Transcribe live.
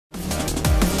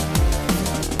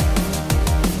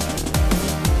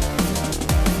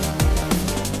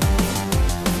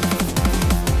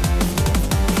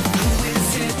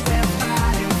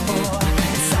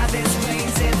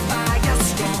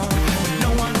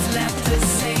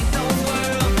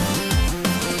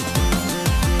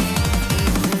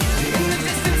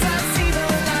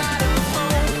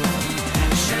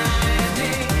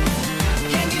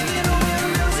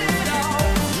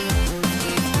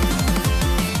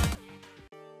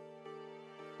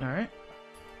Alright.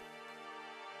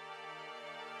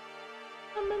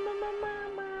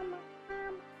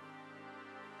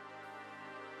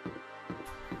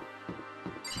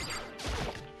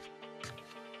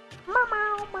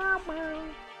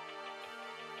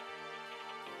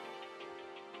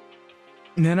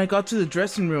 And then I got to the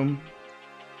dressing room.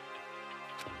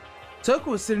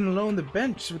 Toko was sitting alone on the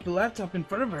bench with the laptop in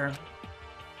front of her.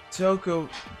 Toko,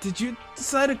 did you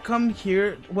decide to come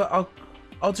hear what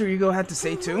Alter Ego had to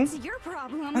say too? What's your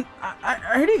problem? I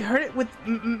already heard it with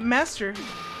Master.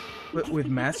 With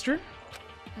Master?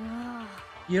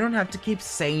 You don't have to keep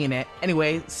saying it.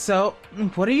 Anyway, so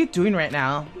what are you doing right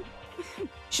now?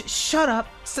 Shut up!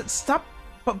 Stop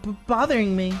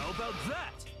bothering me. How about that?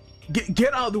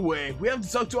 Get out of the way. We have to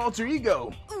talk to Alter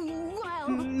Ego. Well,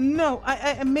 No,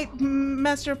 I made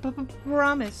Master a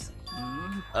promise.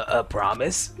 A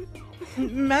promise?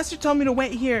 Master told me to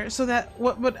wait here so that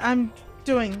what I'm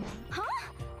doing. huh?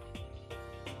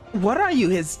 What are you,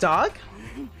 his dog?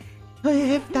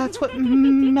 If that's what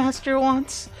Master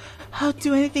wants, I'll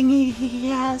do anything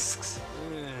he asks.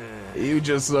 You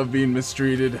just love being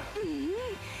mistreated.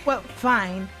 Well,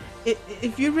 fine.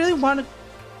 If you really want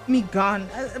me gone,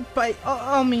 by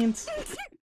all means.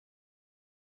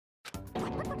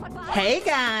 Hey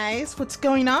guys, what's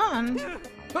going on?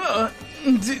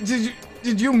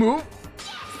 Did you move?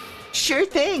 Sure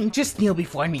thing, just kneel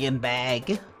before me and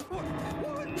beg.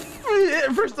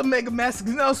 First the Mega Mask,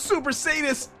 now Super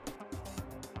Sadist.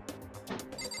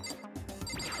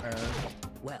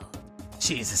 Well,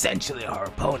 She's essentially our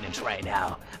opponent right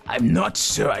now. I'm not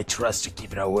sure I trust her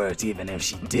keeping her words even if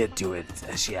she did do it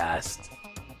as she asked.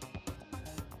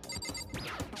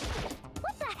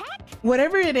 What the heck?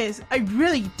 Whatever it is, I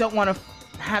really don't want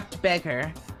to have to beg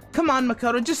her. Come on,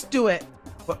 Makoto, just do it.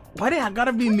 Why did it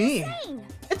gotta be me? Dang.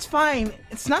 It's fine.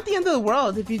 It's not the end of the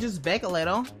world if you just beg a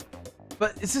little.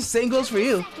 But it's the same goes for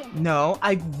you. No,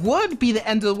 I would be the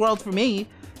end of the world for me.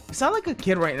 You sound like a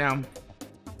kid right now.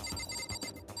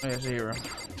 Oh, yeah, hero.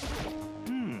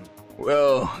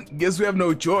 Well, guess we have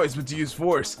no choice but to use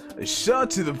force. A shot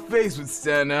to the face would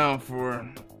stand out for...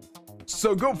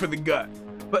 So go for the gut.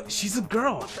 But she's a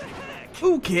girl.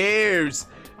 Who cares?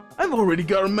 I've already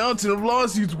got a mountain of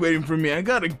lawsuits waiting for me. I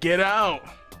gotta get out.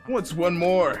 What's one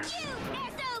more?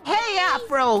 Hey,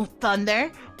 Afro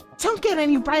Thunder! Don't get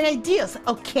any bright ideas,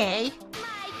 okay?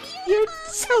 You're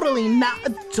totally not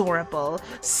adorable.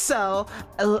 So,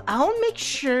 I'll make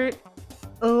sure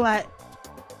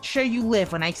you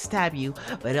live when I stab you,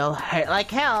 but it'll hurt like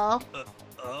hell.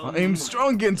 I am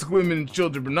strong against women and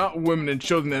children, but not women and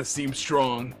children that seem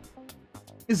strong.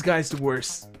 This guy's the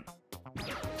worst.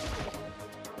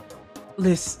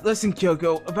 Listen,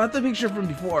 Kyoko, about the picture from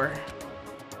before.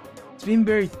 It's being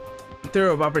very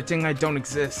thorough about pretending I don't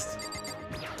exist.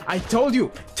 I told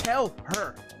you, tell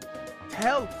her.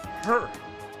 Tell her.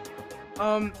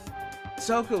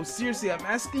 Soko, seriously, I'm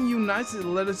asking you nicely to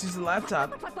let us use the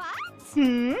laptop.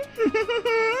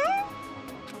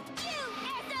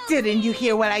 Didn't you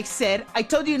hear what I said? I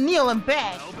told you kneel and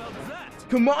beg. how about that?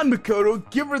 Come on, Makoto,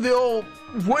 give her the old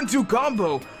 1-2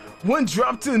 combo. 1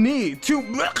 drop to the knee, 2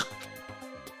 blech.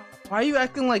 Why are you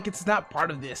acting like it's not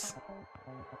part of this?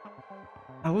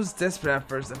 I was desperate at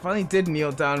first. I finally did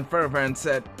kneel down in front of her and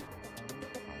said,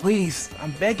 "Please,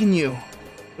 I'm begging you.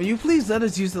 Will you please let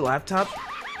us use the laptop?"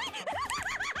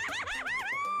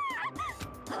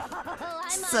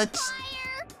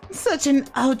 Such an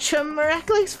ultra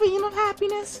miraculous feeling of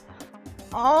happiness.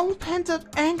 All pent-up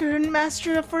anger and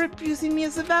master for abusing me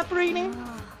is evaporating.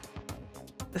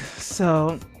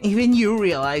 So, even you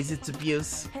realize it's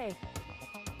abuse. Hey,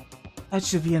 That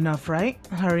should be enough, right?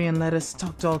 Hurry and let us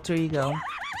talk to Alter Ego.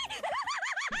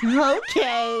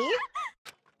 Okay.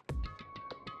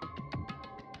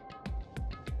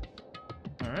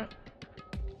 Alright.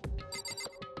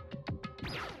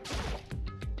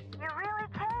 you really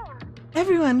came.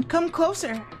 Everyone, come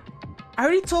closer. I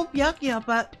already told Byakuya,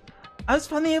 but I was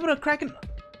finally able to crack and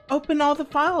open all the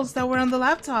files that were on the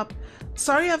laptop.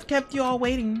 Sorry I've kept you all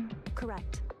waiting.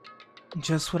 Correct.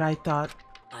 Just what I thought.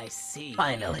 I see.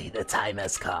 Finally, the time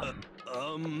has come.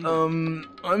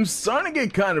 I'm starting to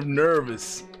get kind of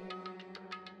nervous.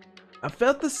 I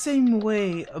felt the same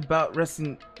way about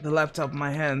resting the laptop in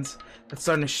my hands. It's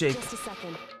starting to shake. Just a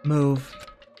second. Move.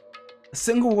 A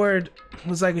single word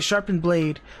was like a sharpened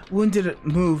blade, wounded it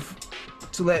move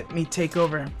to let me take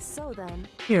over. So then,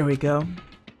 Here we go.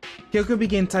 Kyoko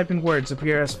began typing words up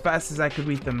here as fast as I could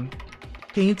read them.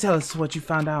 Can you tell us what you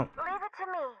found out? leave it to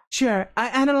me. Sure, I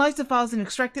analyzed the files and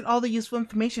extracted all the useful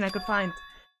information I could find.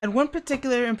 And one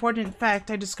particular important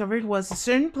fact I discovered was a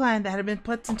certain plan that had been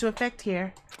put into effect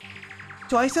here.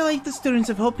 to isolate the students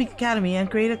of Hope Peak Academy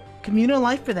and create a communal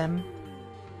life for them.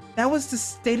 That was the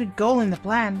stated goal in the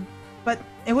plan, but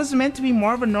it was meant to be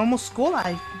more of a normal school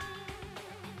life.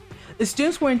 The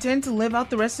students were intended to live out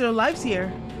the rest of their lives here.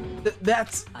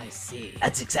 I see.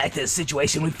 That's exactly the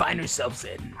situation we find ourselves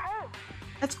in.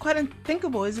 That's quite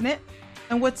unthinkable, isn't it?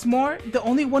 And what's more, the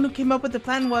only one who came up with the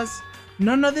plan was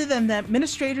none other than the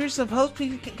administrators of Hope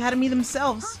Peak Academy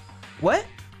themselves. What?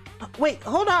 Wait,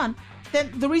 hold on. Then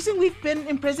the reason we've been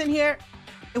in prison here,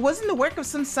 it wasn't the work of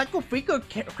some psycho freak or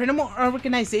criminal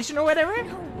organization or whatever?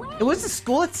 It was the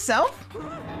school itself?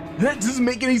 That doesn't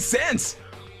make any sense!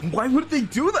 Why would they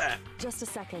do that? Just a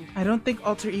second. I don't think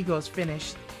Alter Ego is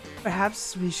finished.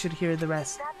 Perhaps we should hear the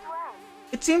rest. That's right.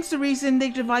 It seems the reason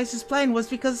they devised this plan was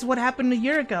because of what happened a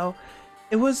year ago.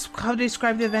 It was how they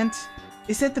described the event.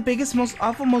 They said the biggest, most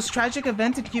awful, most tragic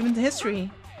event in human history.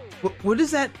 What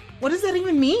does that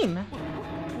even mean?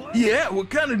 Yeah, what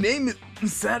kind of name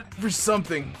is that for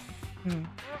something?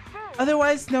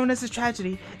 Otherwise known as a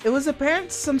tragedy, it was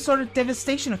apparent some sort of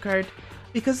devastation occurred.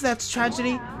 Because of that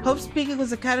tragedy, Hope Peak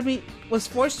Academy was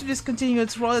forced to discontinue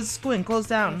its role as a school and close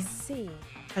down.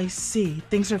 I see.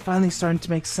 Things are finally starting to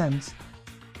make sense.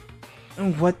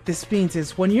 And what this means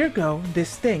is 1 year ago,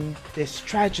 this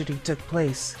tragedy took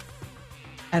place.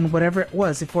 And whatever it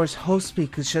was, it forced Hope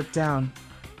Peak to shut down.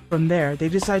 From there, they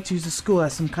decided to use the school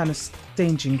as some kind of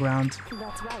staging ground.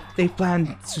 That's right. They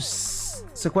planned to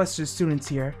sequester students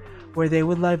here, where they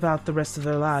would live out the rest of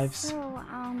their lives. So,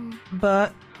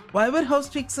 But why would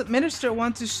Hope Peak's administrator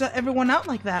want to shut everyone out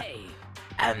like that? Hey,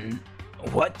 and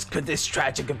what could this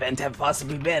tragic event have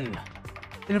possibly been?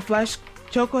 In a flash,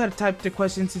 Kyoko had typed their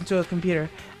questions into a computer,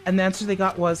 and the answer they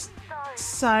got was,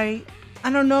 "Sorry, I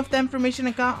don't know if the information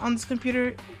I got on this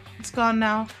computer is gone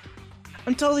now.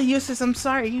 I'm totally useless, I'm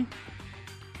sorry."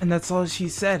 And that's all she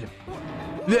said.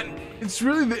 Then it's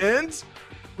really the end?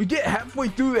 We get halfway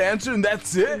through the answer and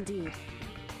that's it? indeed.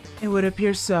 It would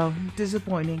appear so.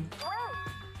 Disappointing.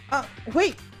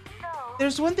 Wait!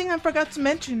 There's one thing I forgot to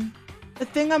mention. A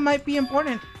thing that might be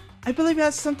important. I believe it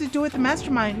has something to do with the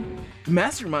mastermind.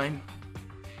 Mastermind?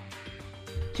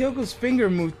 Kyoko's finger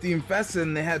moved even faster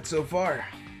than they had so far.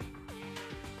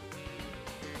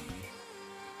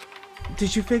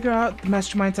 Did you figure out the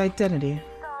mastermind's identity?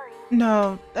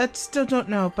 No, I still don't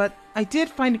know, but I did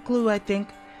find a clue, I think.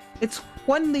 It's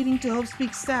one leading to Hope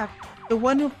Peak staff. The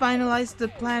one who finalized the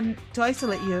plan to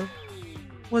isolate you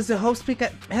was the Hope Peak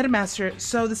headmaster,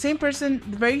 so the same person,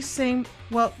 the very same,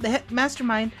 well, the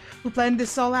mastermind who planned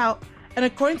this all out. And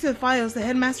according to the files, the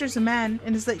headmaster is a man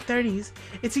in his late 30s.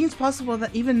 It seems possible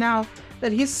that even now,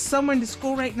 that he's somewhere in the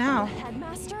school right now.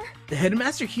 Headmaster? The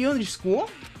headmaster healed your school?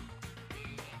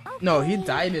 No, he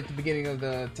died at the beginning of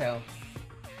the tale.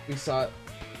 We saw it.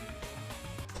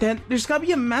 Then there's gotta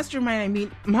be a mastermind. I mean,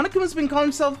 Monica must have been calling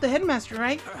himself the headmaster,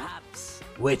 right? Perhaps.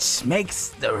 Which makes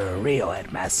the real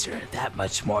headmaster that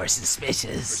much more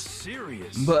suspicious.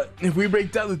 Serious? But if we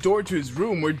break down the door to his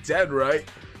room, we're dead, right?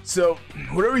 So,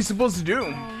 what are we supposed to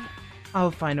do? I'll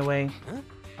find a way.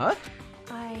 Huh?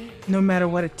 No matter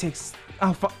what it takes,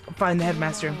 I'll find the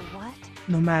headmaster. What?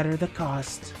 No matter the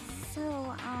cost.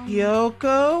 So,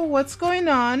 Yoko, what's going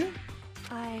on?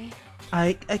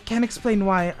 I I can't explain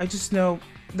why. I just know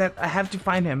that I have to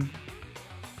find him.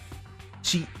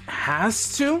 She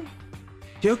has to?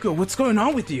 Yoko, what's going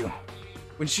on with you?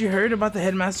 When she heard about the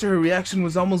headmaster, her reaction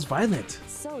was almost violent.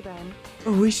 So then,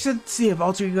 We should see if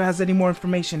Alter Ego has any more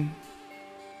information.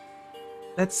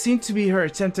 That seemed to be her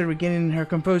attempt at regaining her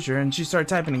composure, and she started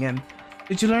typing again.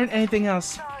 Did you learn anything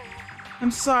else?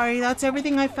 I'm sorry, that's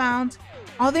everything I found.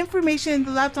 All the information in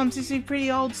the laptop seems to be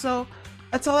pretty old, so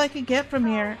that's all I could get from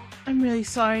here. I'm really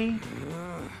sorry.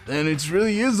 And it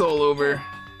really is all over.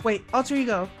 Wait, Alter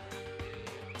Ego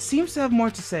seems to have more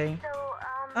to say.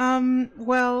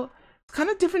 Well, it's kind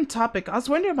of different topic. I was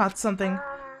wondering about something.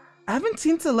 I haven't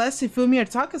seen Celeste, Ifumi, or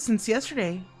Taka since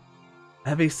yesterday. A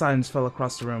heavy silence fell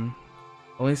across the room.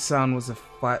 The only sound was a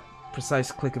flat,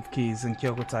 precise click of keys and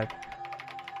Kyoko type.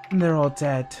 And they're all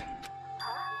dead.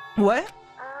 What?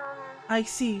 I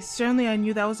see. Certainly I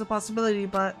knew that was a possibility,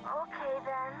 but...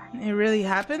 It really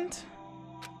happened?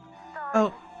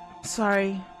 Oh,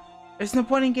 sorry. There's no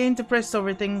point in getting depressed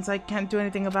over things I can't do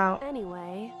anything about.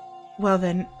 anyway, Well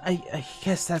then, I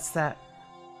guess that's that.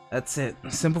 That's it.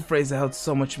 A simple phrase that held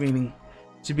so much meaning.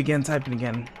 She began typing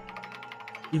again.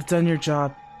 You've done your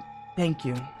job. Thank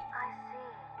you.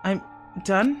 I'm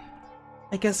done?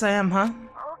 I guess I am, huh?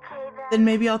 Then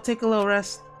maybe I'll take a little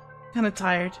rest. Kinda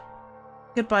tired.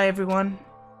 Goodbye, everyone.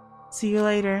 See you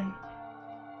later.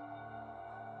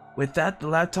 With that, the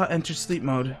laptop entered sleep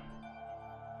mode.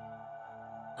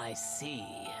 I see.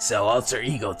 So Alter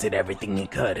Ego did everything he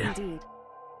could. Indeed.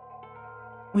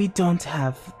 We don't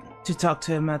have to talk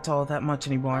to him at all that much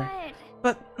anymore.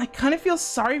 But I kind of feel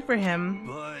sorry for him.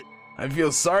 But I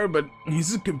feel sorry, but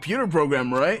he's a computer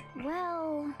program, right?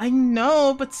 Well, I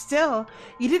know, but still,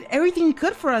 he did everything he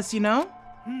could for us, you know?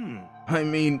 I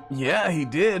mean, yeah, he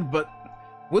did, but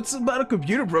what's about a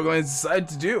computer program he decided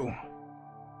to do?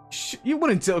 You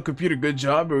wouldn't tell a computer good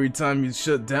job every time you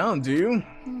shut down, do you?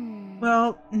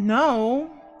 Well,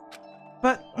 no.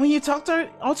 But when you talk to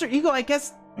Alter Ego, I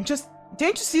guess,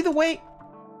 didn't you see the way?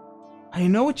 I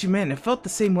know what you meant, it felt the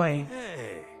same way.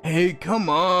 Hey, come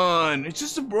on, it's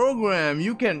just a program.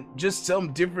 You can just tell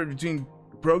them different between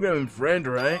program and friend,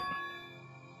 right?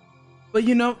 But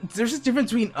you know, there's a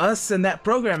difference between us and that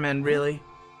program, man, really.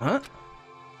 Huh?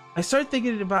 I started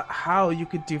thinking about how you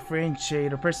could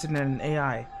differentiate a person and an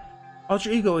AI.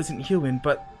 Alter Ego isn't human,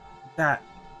 but that's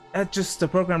just a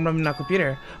program running on a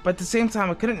computer. But at the same time,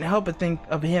 I couldn't help but think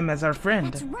of him as our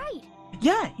friend. that's right.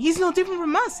 Yeah, he's no different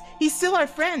from us. He's still our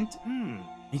friend.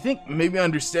 You think maybe I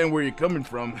understand where you're coming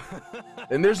from?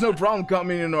 And there's no problem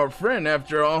commenting on our friend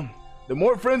after all. The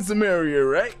more friends, the merrier,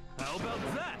 right? How about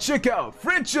that? Check out,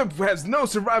 friendship has no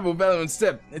survival value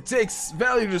instead. It takes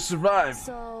value to survive.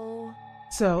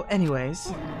 So,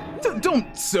 anyways.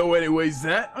 Don't so anyways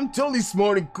that. I'm totally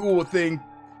smart and cool thing.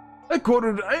 I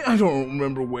quoted, I don't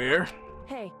remember where.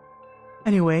 Hey,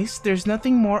 Anyways, there's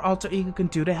nothing more Alter Ego can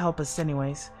do to help us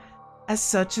anyways. As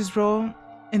such, his role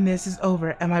in this is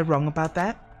over. Am I wrong about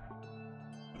that?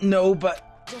 No,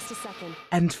 but... just a second.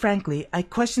 And frankly, I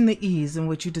question the ease in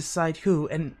which you decide who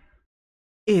and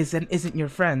isn't your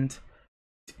friend.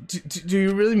 Do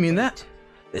you really mean that?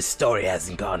 This story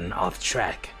hasn't gotten off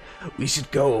track. We should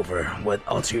go over what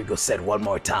Alter Ego said one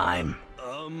more time.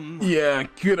 Yeah,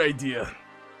 good idea.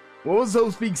 What was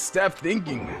those big staff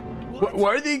thinking?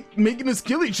 Why are they making us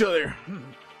kill each other?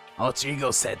 Alter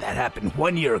Ego said that happened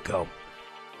 1 year ago.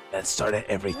 That started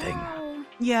everything.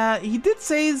 Yeah, he did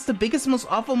say it's the biggest, most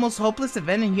awful, most hopeless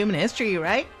event in human history,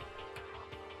 right?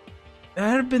 That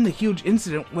had been the huge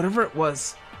incident, whatever it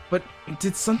was. But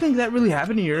did something like that really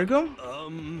happen a year ago?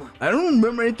 I don't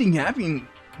remember anything happening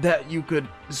that you could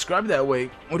describe that way.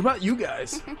 What about you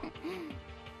guys?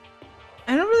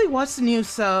 I don't really watch the news,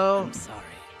 so... I'm sorry.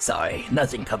 Sorry,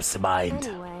 nothing comes to mind.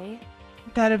 Anyway,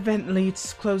 That event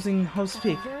leads closing Host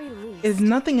Peak. at the very least, If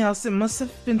nothing else, it must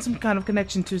have been some kind of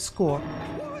connection to school.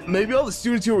 Maybe all the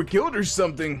students here were killed or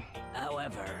something.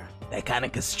 However, that kind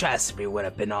of catastrophe would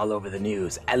have been all over the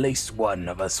news. At least one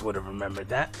of us would have remembered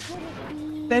that.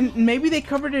 Then maybe they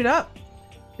covered it up.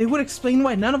 They would explain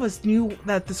why none of us knew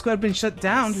that the school had been shut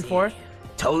down before.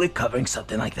 Totally covering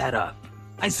something like that up.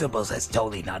 I suppose that's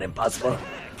totally not impossible.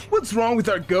 What's wrong with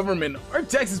our government? Our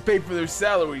taxes pay for their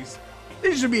salaries.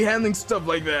 They should be handling stuff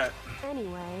like that.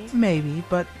 anyway, Maybe,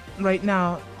 but right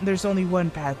now, there's only one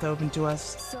path open to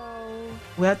us. so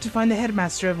We have to find the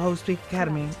headmaster of Host Peak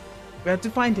Academy. We have to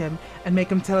find him and make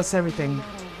him tell us everything.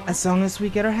 As long as we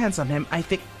get our hands on him, I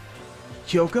think...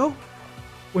 Kyoko?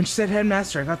 When she said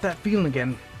headmaster, I got that feeling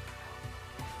again.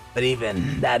 But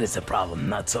even that is a problem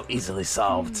not so easily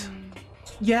solved.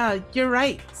 Yeah, you're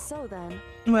right. so then,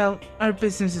 Well, our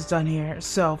business is done here,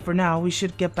 so for now, we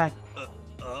should get back.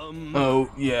 Oh,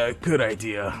 yeah, good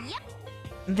idea.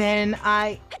 Then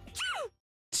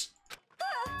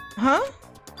Huh?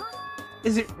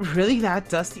 Is it really that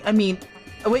dusty? I mean,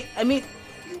 wait,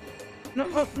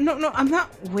 No, I'm not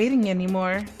waiting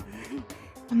anymore.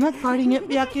 I'm not guarding it,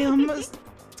 Miyake.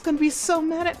 It's gonna be so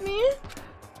mad at me.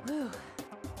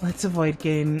 Let's avoid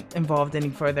getting involved any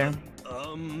further.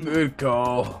 Good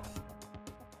call.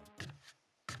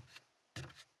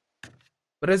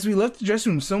 But as we left the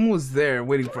dressing room, someone was there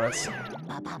waiting for us.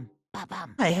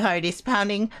 My heart is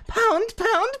pounding, pounding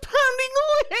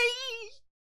away.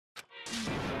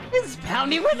 It's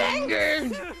pounding with anger.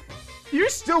 You're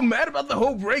still mad about the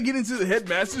whole breaking into the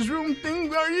headmaster's room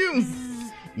thing, are you?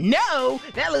 No,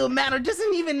 that little matter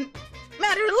doesn't even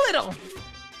matter a little.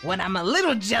 What I'm a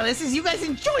little jealous is you guys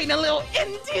enjoying a little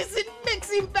indecent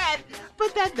mixing bat,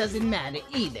 but that doesn't matter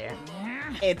either.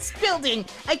 It's building.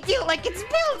 I feel like it's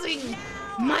building.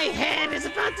 My head is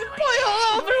about to boil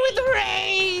over with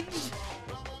rage.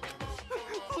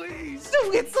 Please.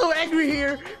 Don't get so angry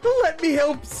here. Let me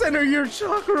help center your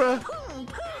chakra.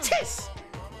 Tish!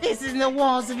 This is in the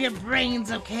walls of your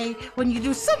brains, okay? When you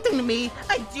do something to me,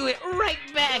 I do it right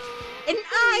back. An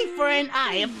eye for an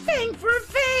eye, a fang for a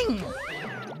fang.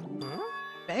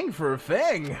 Fang for a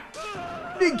fang.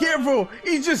 Be careful!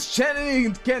 He's just chanting an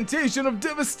incantation of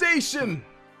devastation!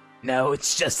 No,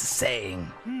 it's just a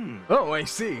saying. Oh, I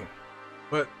see.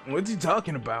 But what's he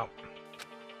talking about?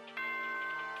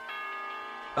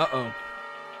 Uh-oh.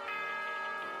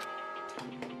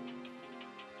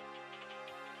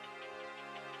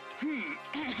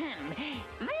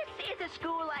 This is a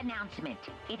school announcement.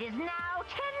 It is now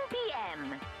 10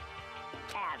 p.m.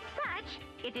 As such,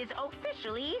 it is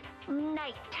officially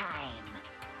nighttime.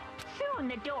 Soon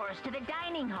the doors to the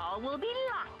dining hall will be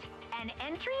locked, and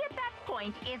entry at that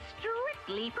point is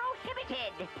strictly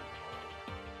prohibited.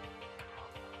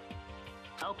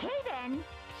 Okay then.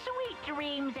 Sweet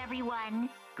dreams, everyone.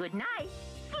 Good night.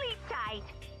 Sleep tight.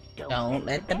 Don't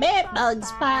let the bed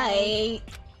bugs bite.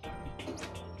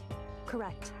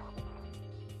 Correct.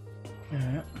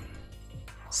 Yeah.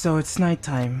 So it's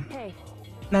nighttime. Hey,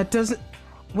 Now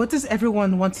what does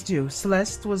everyone want to do?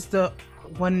 Celeste was the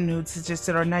one who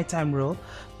suggested our nighttime rule,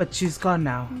 but she's gone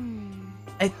now.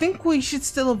 I think we should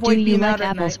still avoid Do you being like out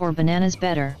at apples night. or bananas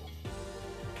better?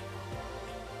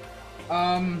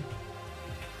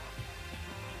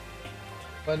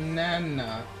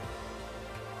 Banana.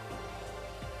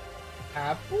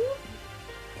 Apple?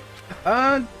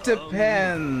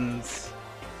 Depends.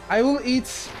 I will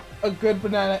eat a good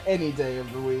banana any day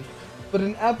of the week, but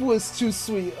an apple is too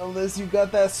sweet unless you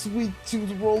got that sweet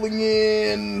tooth rolling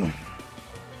in.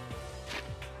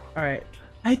 Alright.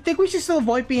 I think we should still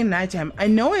avoid being nighttime. I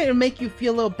know it'll make you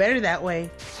feel a little better that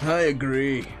way. I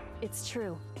agree. it's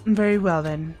true. Very well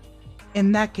then.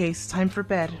 In that case, time for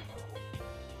bed.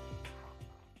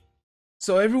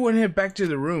 So everyone head back to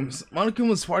their rooms.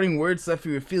 Monokuma parting words left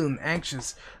me with feeling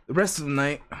anxious the rest of the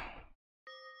night.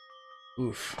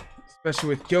 Oof. Especially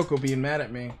with Kyoko being mad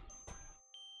at me.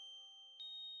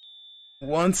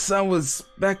 Once I was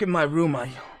back in my room, I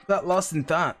got lost in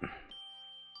thought.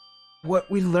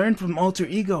 What we learned from Alter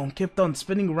Ego kept on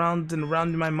spinning around and around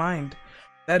in my mind.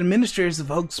 The administrators of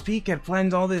Hope's Peak had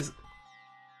planned all this.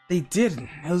 They did.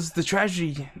 It was the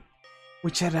tragedy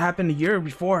which had happened a year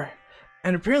before.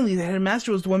 And apparently the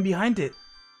headmaster was the one behind it.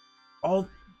 All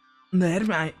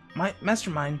the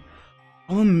mastermind.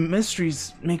 All the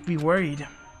mysteries make me worried.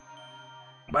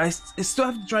 But I still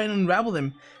have to try and unravel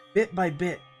them, bit by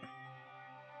bit.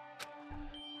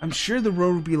 I'm sure the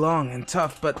road will be long and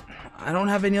tough, but I don't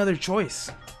have any other choice.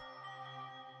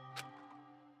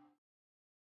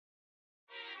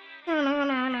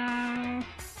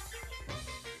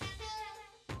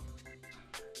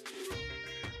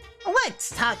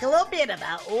 Let's talk a little bit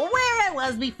about where I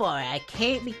was before I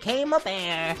became a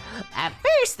bear. At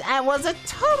first, I was a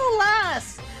total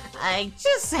loss. I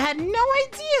just had no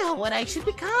idea what I should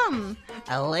become.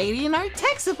 A lady in our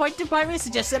tech support department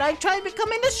suggested I try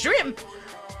becoming a shrimp.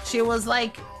 She was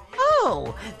like,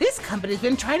 "Oh, this company's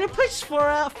been trying to push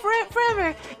for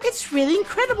forever. It's really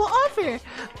incredible offer."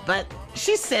 But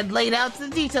she said laid out the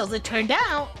details. It turned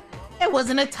out it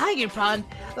wasn't a tiger prawn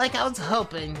like I was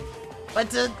hoping,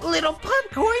 but a little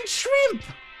popcorn shrimp.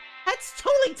 That's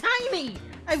totally tiny.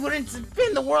 I wouldn't have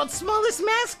been the world's smallest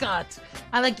mascot.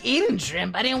 I like eating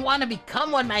shrimp. I didn't want to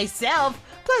become one myself.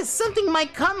 Plus, something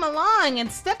might come along and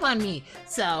step on me.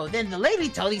 So then the lady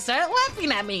totally started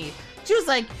laughing at me. She was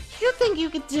like, "You think you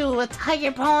could do a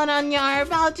tiger pawn on your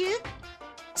budget?"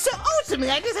 So ultimately,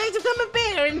 I decided to become a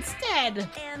bear instead.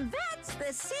 And that's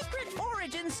the secret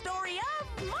origin story of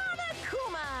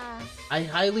Monokuma. I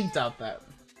highly doubt that.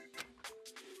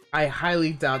 I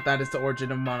highly doubt that is the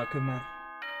origin of Monokuma.